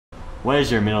What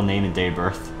is your middle name and date of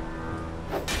birth?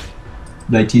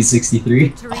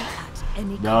 1963.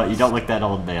 No, you don't look that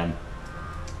old, man.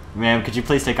 Ma'am, could you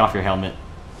please take off your helmet?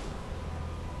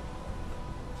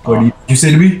 What did you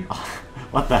say to me?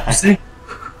 What the heck? Say?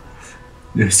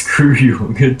 Yeah, screw you.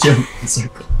 I'm gonna jump in a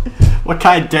circle. What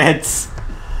kind of dance?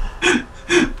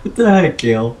 What the heck,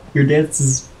 Gale? Your dance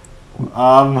is...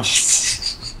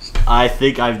 I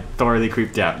think I'm thoroughly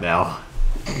creeped out now.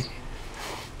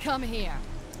 Come here.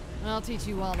 I'll teach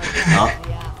you all about Oh.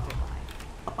 the afterlife.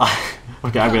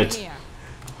 Okay, I'm Come gonna... here.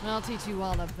 I'll teach you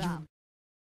all about.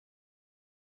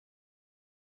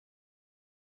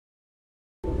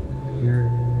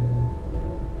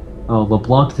 Oh,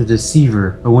 LeBlanc the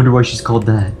Deceiver. I wonder why she's called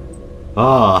that.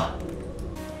 Oh.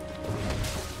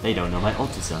 They don't know my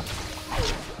ult is up.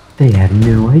 They had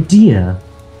no idea.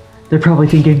 They're probably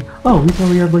thinking, oh, we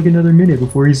probably have like another minute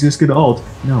before he's just gonna ult.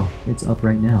 No, it's up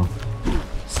right now.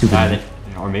 Stupid.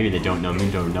 Or maybe they don't know me,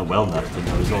 don't know well enough to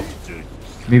know his ult.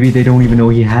 Maybe they don't even know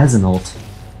he has an ult.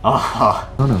 Oh.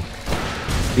 I don't know.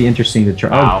 Be interesting to try.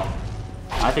 Wow.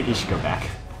 I think he should go back.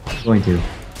 I'm going to.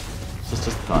 Just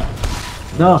a thought.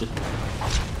 No.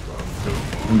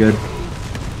 I'm good.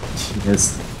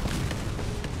 Missed.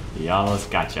 He almost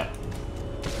gotcha.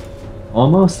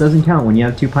 Almost doesn't count when you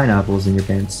have 2 pineapples in your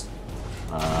pants.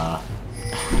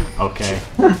 Okay.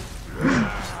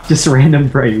 Just random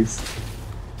praise.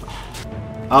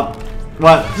 Up.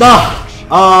 What? No!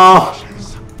 Oh!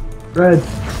 Red,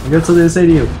 I got something to say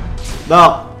to you.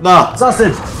 No! No!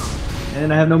 Sausage!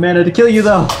 And I have no mana to kill you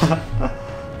though!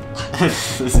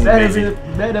 This is amazing.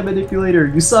 Mana manipulator,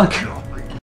 you suck!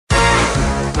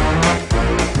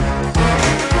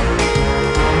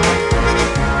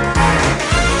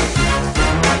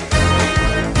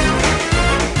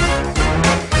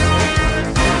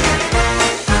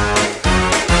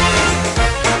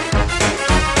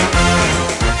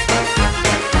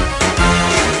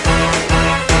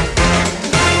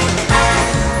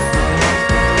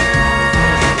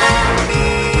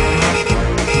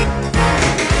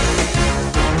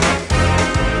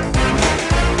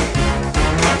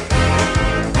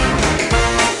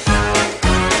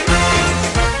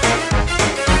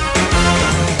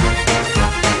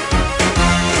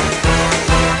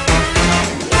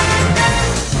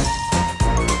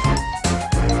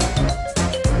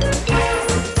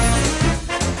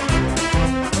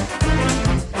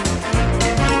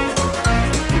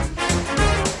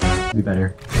 Be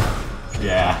better.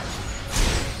 Yeah.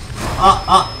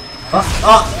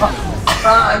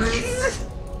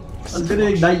 I'm gonna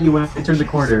ignite you when I turn the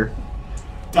corner.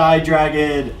 Die,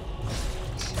 dragon!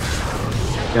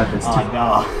 Got this. Oh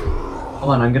no.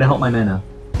 Hold on, I'm gonna help my mana.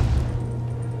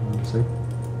 Sir?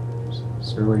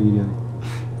 Sir, what are you doing?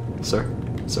 Sir?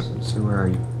 Sir? Sir, where are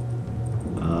you?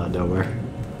 Nowhere.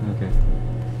 Okay.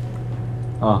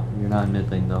 Oh, you're not in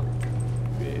mid lane though.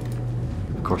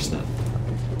 Of course not.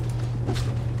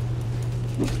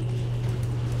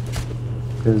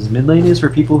 Because mid lane is for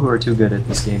people who are too good at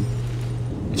this game.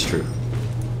 It's true.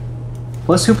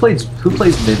 Plus, who plays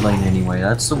mid lane anyway?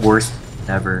 That's the worst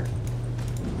ever.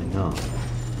 I know.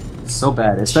 It's so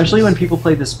bad, especially when people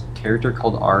play this character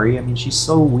called Ari. I mean, she's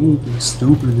so weak and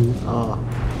stupid. Oh.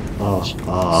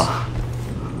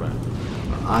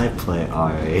 I play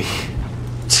Ari.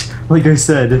 Like I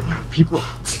said, people.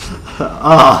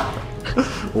 Oh.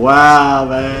 Wow,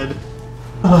 man.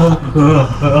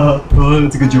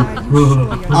 That's a good joke.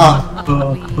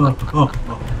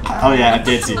 Oh yeah, I'm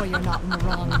dancing. You're not in the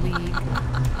wrong league.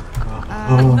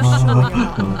 I'm sure you're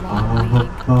not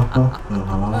in the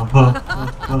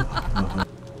wrong league.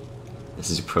 This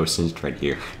is pro singed right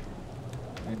here.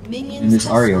 And this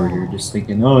Ari over here just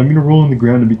thinking, oh, I'm gonna roll on the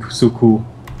ground and be so cool.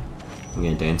 I'm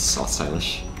gonna dance all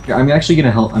stylish. I'm actually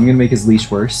gonna help. I'm gonna make his leash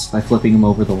worse by flipping him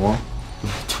over the wall.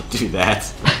 Don't do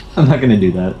that. I'm not gonna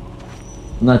do that.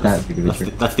 I'm not that big of a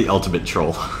trick. That's the ultimate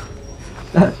troll.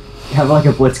 Have like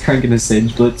a Blitzcrank and a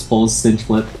Singe Blitz pulls Singe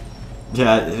flip.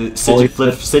 Yeah, Singe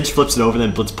flips it over,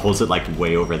 then Blitz pulls it like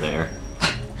way over there.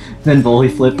 Then volley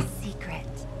flip.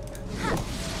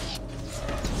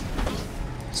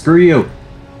 Screw you!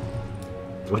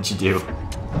 What'd you do?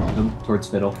 Towards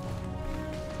Fiddle.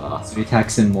 So he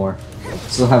attacks him more.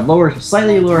 So he'll have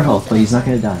slightly lower health, but he's not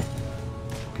gonna die.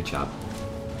 Good job.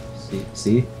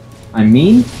 See? I'm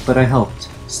mean, but I helped.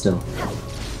 Still.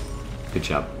 Good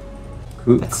job.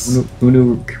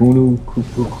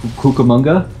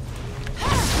 Kukamunga?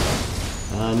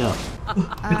 No.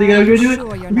 I think I'm gonna do it.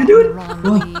 I'm gonna do it.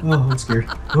 Oh, I'm scared.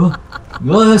 Oh,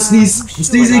 sneeze! I'm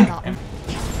sneezing!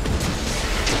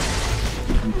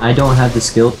 I don't have the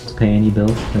skill to pay any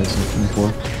bill, as I mentioned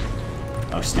before.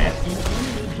 Oh, snap.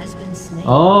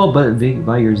 Oh, but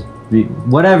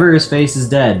whatever, his face is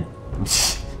dead.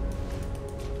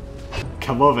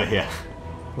 Come over here.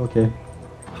 Okay.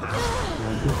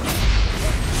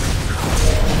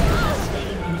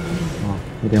 Oh,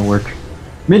 it didn't work.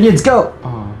 Minions, go!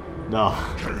 Oh. No.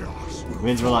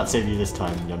 Minions will not save you this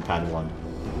time, young Padawan.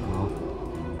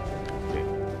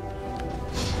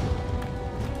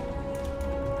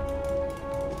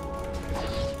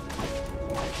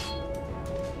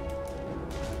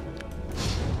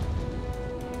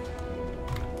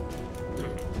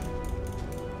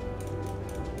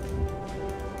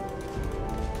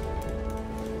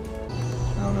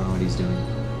 I don't know what he's doing.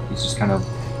 He's just kind of...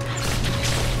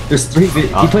 There's three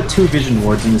he put 2 vision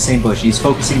wards in the same bush. He's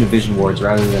focusing the vision wards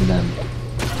rather than them.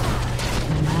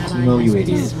 Teemo, you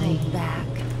idiot.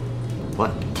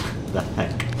 What the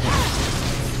heck?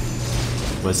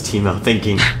 Was Teemo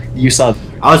thinking? You saw...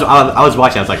 I was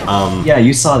watching, I was like, Yeah,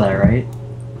 you saw that, right?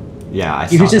 Yeah, I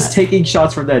saw He was just that. taking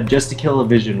shots from that just to kill a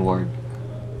vision ward.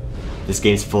 This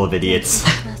game's full of idiots.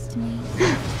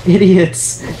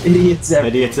 Idiots! Idiots everywhere.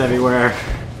 Idiots everywhere.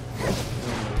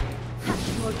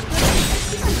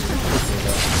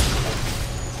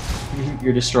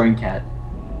 You're destroying Cat.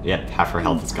 Yep, half her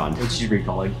health is gone. She's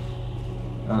recalling.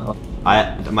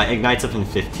 My Ignite's up in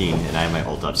 15, and I have my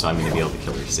ult up, so I'm gonna be able to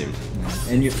kill her soon.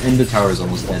 And the tower's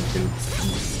almost dead too.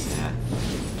 Yeah.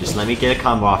 Just let me get a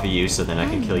combo off of you, so then I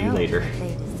can kill you later.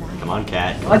 Come on,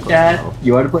 Cat. Come on, Cat.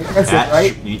 You want to play aggressive, Cat,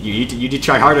 right? you do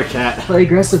try harder, Cat. Play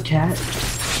aggressive, Cat.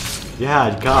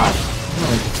 Yeah, God.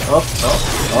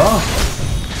 Oh.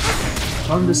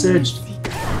 I'm besieged.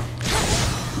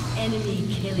 Enemy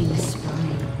killing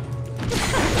spree.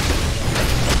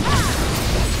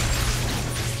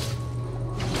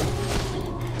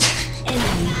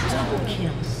 Enemy double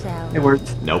kill. It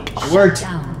worked. Nope. It worked.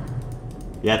 Down.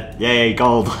 Yep. Yay,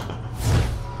 gold.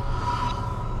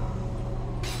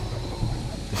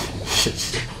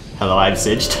 Hello, I'm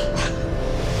Singed.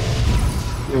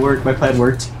 It worked. My plan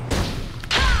worked.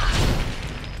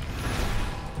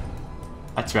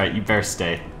 That's right, you better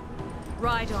stay.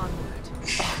 Right onward.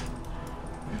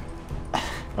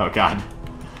 Oh god.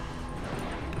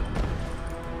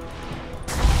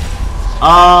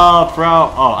 Oh,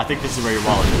 bro. Oh, I think this is where your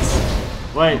wallet is.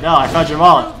 Wait, no, I found your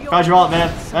wallet. Found your wallet, man.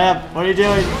 Ma'am, what are you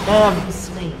doing? Ma'am.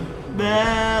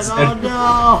 Man, oh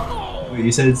no. Wait,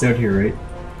 you said it's down here, right?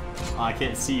 Oh, I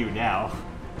can't see you now.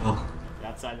 Oh.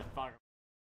 Outside the fire.